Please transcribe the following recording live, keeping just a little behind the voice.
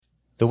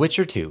The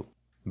Witcher 2,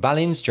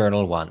 Balin's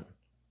Journal 1.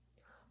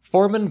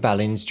 Foreman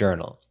Balin's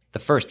Journal, the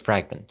first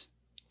fragment.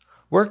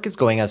 Work is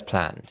going as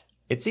planned.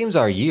 It seems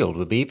our yield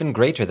will be even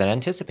greater than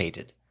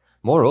anticipated.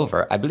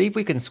 Moreover, I believe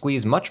we can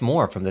squeeze much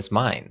more from this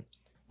mine.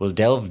 We'll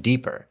delve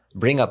deeper,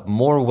 bring up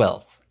more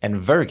wealth,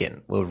 and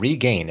Vergen will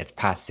regain its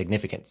past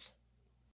significance.